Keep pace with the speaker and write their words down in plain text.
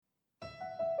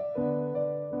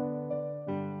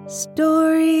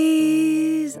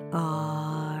Stories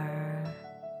are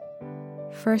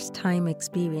first-time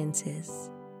experiences.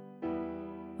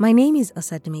 My name is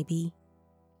Osadumebi,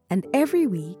 and every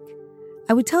week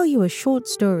I will tell you a short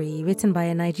story written by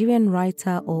a Nigerian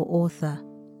writer or author.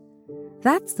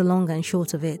 That's the long and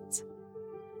short of it.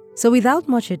 So without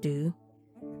much ado,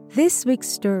 this week's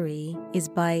story is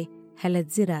by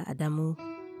Heledzira Adamu,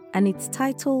 and it's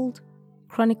titled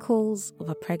Chronicles of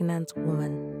a Pregnant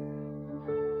Woman.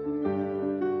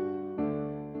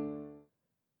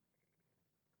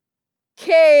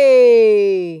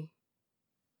 K!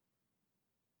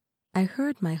 I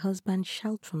heard my husband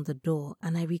shout from the door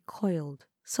and I recoiled,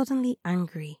 suddenly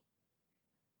angry.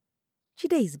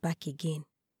 Jide is back again,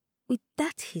 with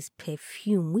that his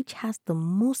perfume which has the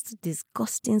most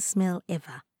disgusting smell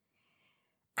ever,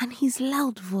 and his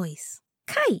loud voice.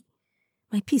 Kai!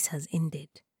 My peace has ended.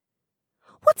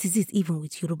 What is it even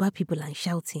with Yoruba people and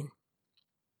shouting?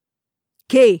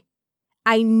 K!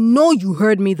 I know you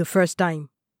heard me the first time.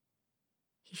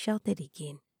 He shouted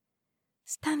again,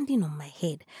 standing on my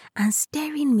head and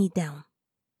staring me down.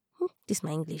 This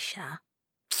my English, I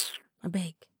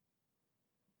beg.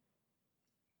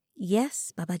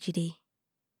 Yes, Babajide.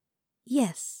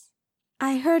 Yes,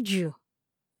 I heard you.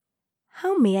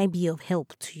 How may I be of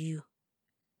help to you?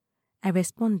 I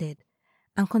responded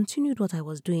and continued what I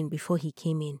was doing before he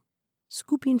came in,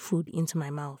 scooping food into my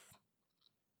mouth.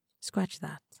 Scratch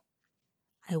that.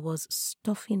 I was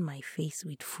stuffing my face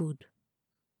with food.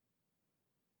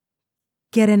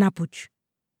 Kerenapuch,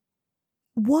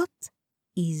 what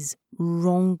is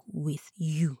wrong with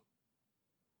you?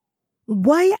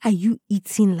 Why are you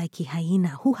eating like a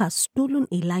hyena who has stolen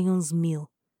a lion's meal?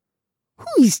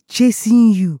 Who is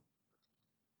chasing you?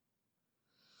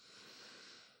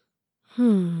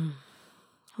 Oh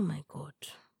my God.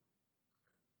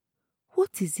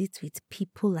 What is it with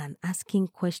people and asking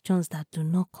questions that do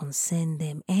not concern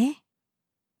them, eh?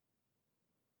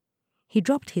 He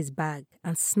dropped his bag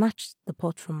and snatched the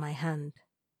pot from my hand.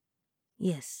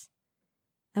 Yes,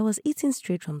 I was eating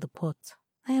straight from the pot.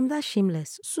 I am that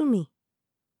shameless. Sue me.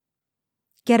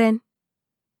 Keren,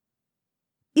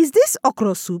 is this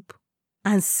okra soup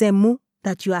and semu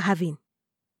that you are having?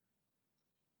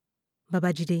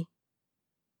 Babajide,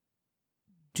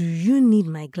 do you need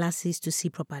my glasses to see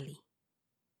properly?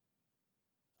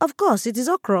 Of course, it is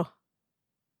okra.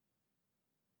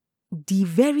 The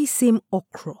very same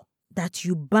okra that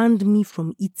you banned me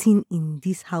from eating in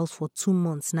this house for 2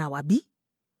 months now, Abi?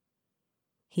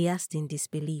 He asked in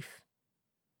disbelief.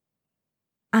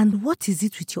 And what is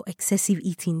it with your excessive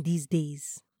eating these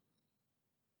days?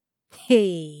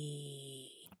 Hey!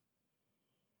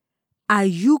 Are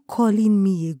you calling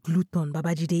me a glutton,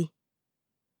 Babajide?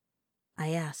 I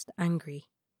asked, angry,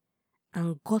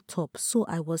 and got up so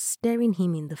I was staring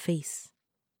him in the face.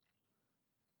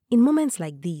 In moments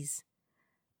like these,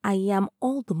 I am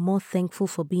all the more thankful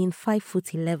for being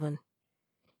 5'11".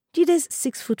 Jide's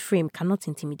 6-foot frame cannot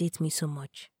intimidate me so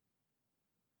much.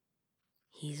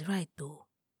 He is right though.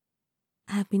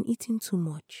 I have been eating too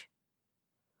much.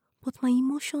 But my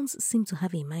emotions seem to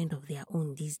have a mind of their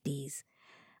own these days,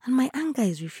 and my anger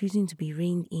is refusing to be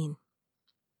reined in.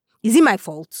 Is it my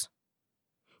fault?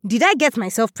 Did I get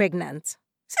myself pregnant?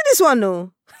 See this one,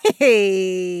 no?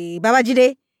 Hey,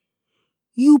 Babajide,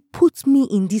 you put me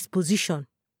in this position.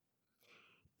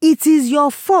 It is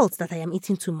your fault that I am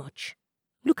eating too much.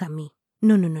 Look at me.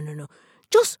 No.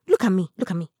 Just look at me. Look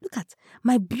at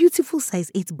my beautiful size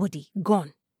 8 body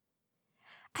gone.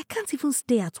 I can't even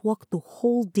stay at work the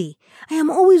whole day. I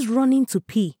am always running to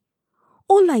pee.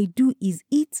 All I do is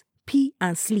eat, pee,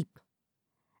 and sleep.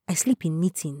 I sleep in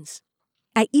meetings.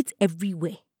 I eat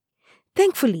everywhere.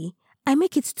 Thankfully, I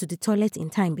make it to the toilet in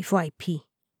time before I pee.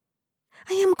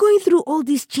 I am going through all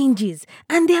these changes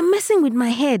and they are messing with my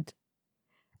head.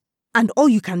 And all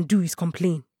you can do is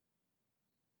complain.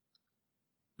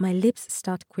 My lips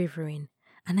start quivering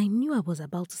and I knew I was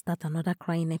about to start another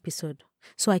crying episode.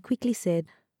 So I quickly said,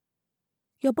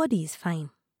 your body is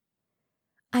fine.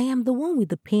 I am the one with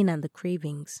the pain and the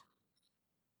cravings.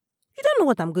 You don't know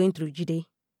what I'm going through, Jide.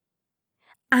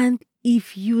 And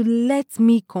if you let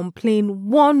me complain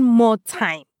one more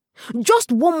time,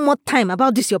 just one more time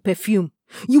about this your perfume,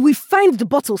 you will find the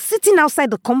bottle sitting outside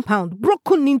the compound,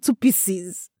 broken into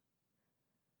pieces.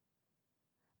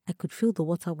 I could feel the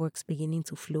waterworks beginning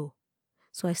to flow,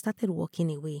 so I started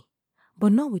walking away,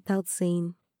 but not without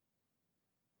saying,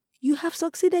 you have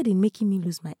succeeded in making me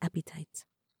lose my appetite.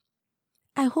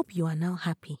 I hope you are now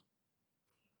happy.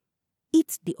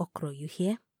 Eat the okra, you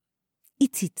hear?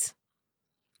 Eat it.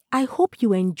 I hope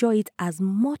you enjoy it as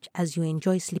much as you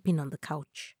enjoy sleeping on the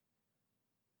couch.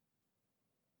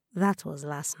 That was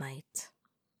last night.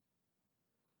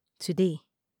 Today,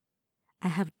 I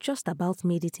have just about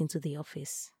made it into the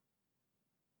office.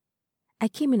 I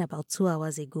came in about 2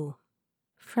 hours ago,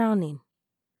 frowning.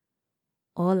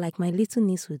 Or like my little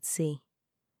niece would say,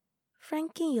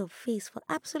 franking your face for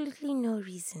absolutely no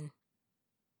reason.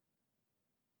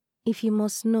 If you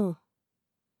must know,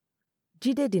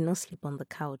 Jide did not sleep on the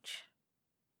couch.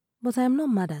 But I am not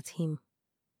mad at him.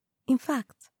 In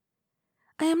fact,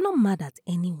 I am not mad at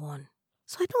anyone,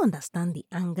 so I don't understand the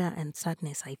anger and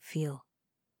sadness I feel.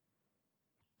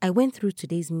 I went through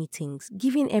today's meetings,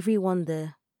 giving everyone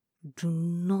the "do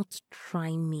not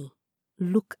try me"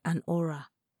 look and aura.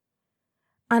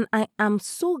 And I am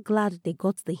so glad they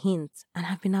got the hint and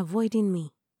have been avoiding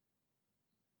me.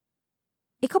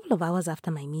 A couple of hours after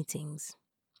my meetings,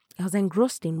 I was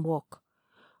engrossed in work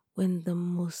when the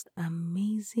most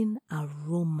amazing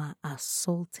aroma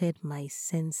assaulted my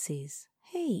senses.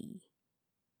 Hey!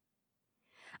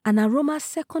 An aroma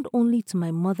second only to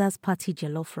my mother's party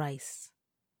jollof rice.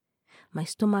 My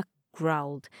stomach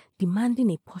growled, demanding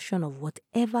a portion of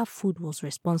whatever food was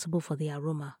responsible for the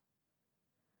aroma.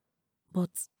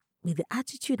 But with the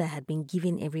attitude I had been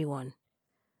giving everyone,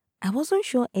 I wasn't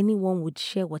sure anyone would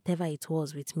share whatever it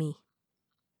was with me.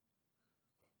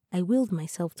 I willed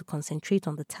myself to concentrate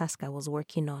on the task I was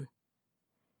working on.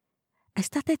 I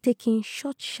started taking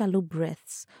short, shallow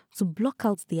breaths to block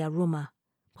out the aroma,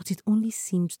 but it only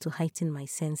seemed to heighten my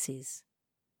senses.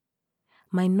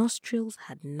 My nostrils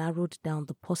had narrowed down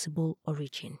the possible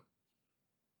origin.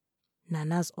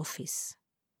 Nana's office.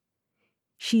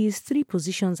 She is 3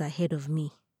 positions ahead of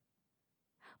me.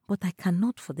 But I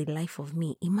cannot for the life of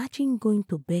me imagine going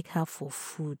to beg her for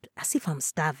food as if I'm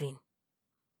starving.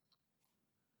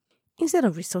 Instead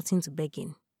of resorting to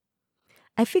begging,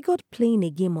 I figured playing a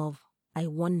game of I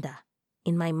wonder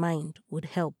in my mind would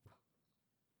help.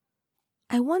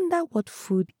 I wonder what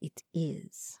food it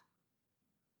is.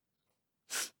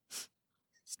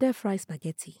 Stir-fry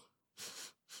spaghetti.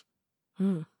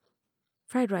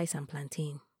 Fried rice and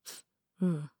plantain.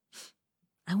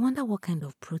 I wonder what kind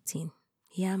of protein.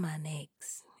 Yam and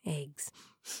eggs.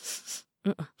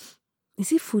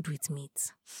 Is it food with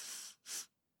meat?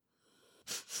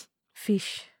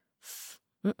 Fish.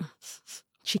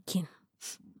 Chicken.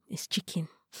 It's chicken.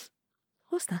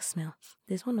 What's that smell?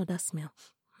 There's one other smell.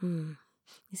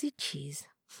 Is it cheese?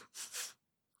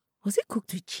 Was it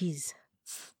cooked with cheese?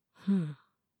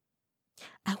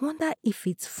 I wonder if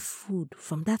it's food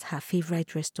from that her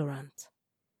favorite restaurant.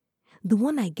 The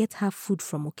one I get her food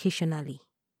from occasionally.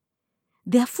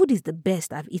 Their food is the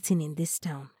best I've eaten in this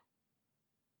town.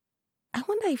 I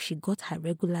wonder if she got her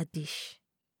regular dish.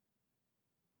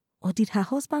 Or did her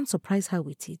husband surprise her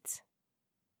with it?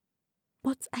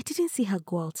 But I didn't see her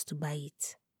go out to buy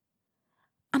it.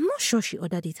 I'm not sure she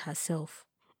ordered it herself.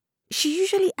 She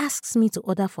usually asks me to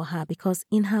order for her because,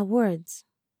 in her words,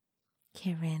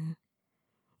 Karen,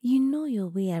 you know your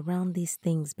way around these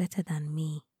things better than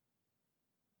me.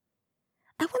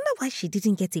 I wonder why she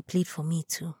didn't get a plate for me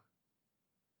too.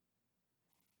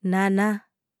 Nana,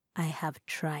 I have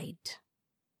tried.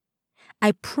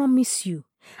 I promise you,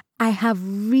 I have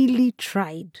really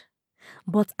tried,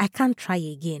 but I can't try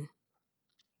again.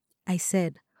 I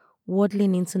said,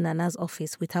 waddling into Nana's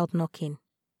office without knocking.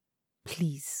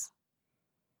 Please,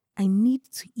 I need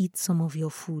to eat some of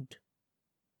your food.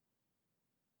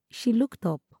 She looked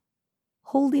up,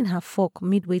 holding her fork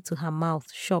midway to her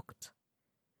mouth, shocked.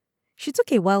 She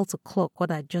took a while to clock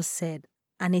what I just said,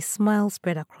 and a smile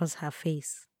spread across her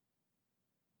face.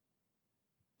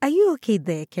 Are you okay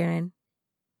there, Karen?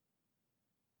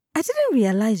 I didn't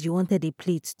realize you wanted a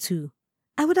plate too.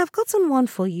 I would have gotten one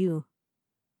for you.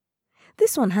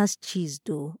 This one has cheese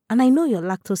though, and I know you're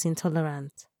lactose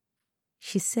intolerant,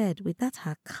 she said with that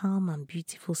her calm and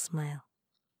beautiful smile.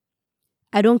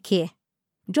 I don't care.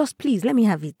 Just please let me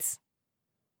have it,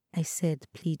 I said,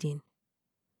 pleading.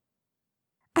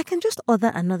 I can just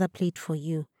order another plate for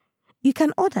you. You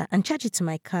can order and charge it to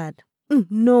my card.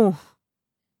 No.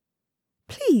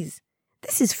 Please,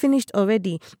 this is finished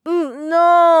already.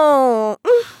 No.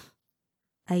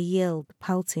 I yelled,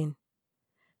 pouting.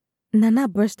 Nana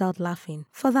burst out laughing,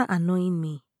 further annoying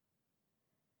me.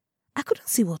 I couldn't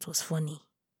see what was funny.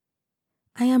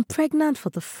 I am pregnant for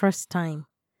the first time,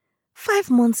 5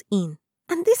 months in,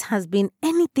 and this has been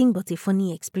anything but a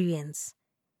funny experience.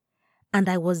 And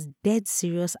I was dead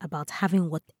serious about having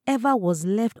whatever was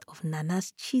left of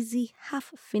Nana's cheesy,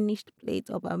 half-finished plate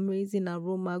of amazing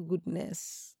aroma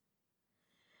goodness.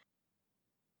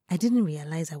 I didn't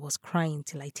realize I was crying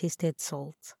till I tasted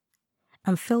salt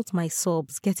and felt my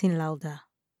sobs getting louder.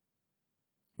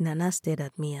 Nana stared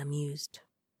at me amused.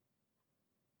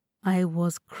 I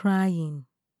was crying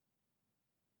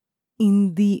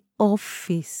in the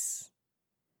office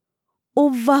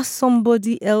over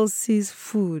somebody else's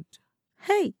food.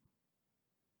 Hey,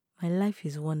 my life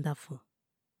is wonderful.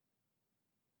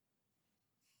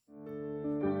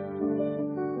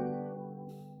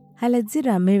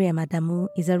 Haledzira Miriam Adamu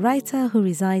is a writer who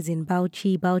resides in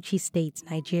Bauchi State,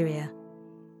 Nigeria.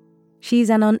 She is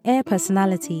an on-air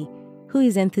personality who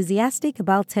is enthusiastic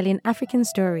about telling African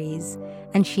stories,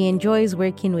 and she enjoys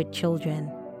working with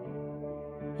children.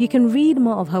 You can read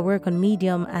more of her work on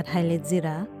Medium at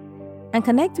Haledzira and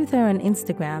connect with her on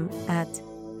Instagram at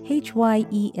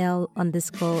HYEL_ADZEERA,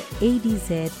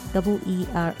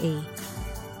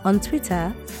 on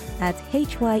Twitter at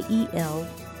HYEL_ADZIRA,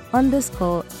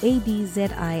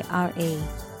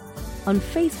 on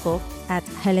Facebook at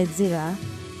Haledzira,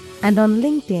 and on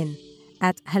LinkedIn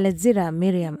at Haledzira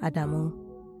Miriam Adamu.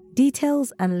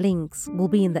 Details and links will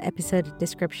be in the episode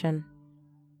description.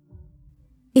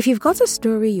 If you've got a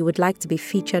story you would like to be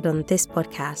featured on this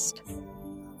podcast,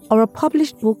 or a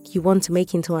published book you want to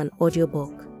make into an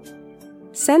audiobook,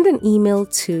 send an email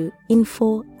to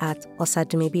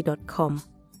info@osadumebi.com,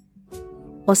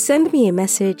 or send me a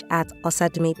message at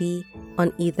Osadumebi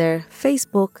on either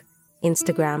Facebook,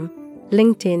 Instagram,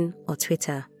 LinkedIn, or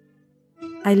Twitter.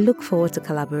 I look forward to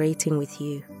collaborating with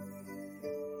you.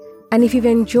 And if you've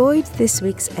enjoyed this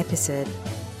week's episode,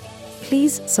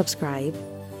 please subscribe,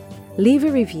 leave a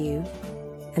review,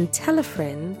 and tell a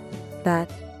friend that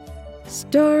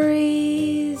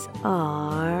stories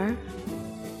are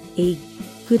a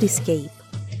good escape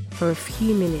for a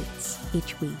few minutes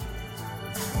each week.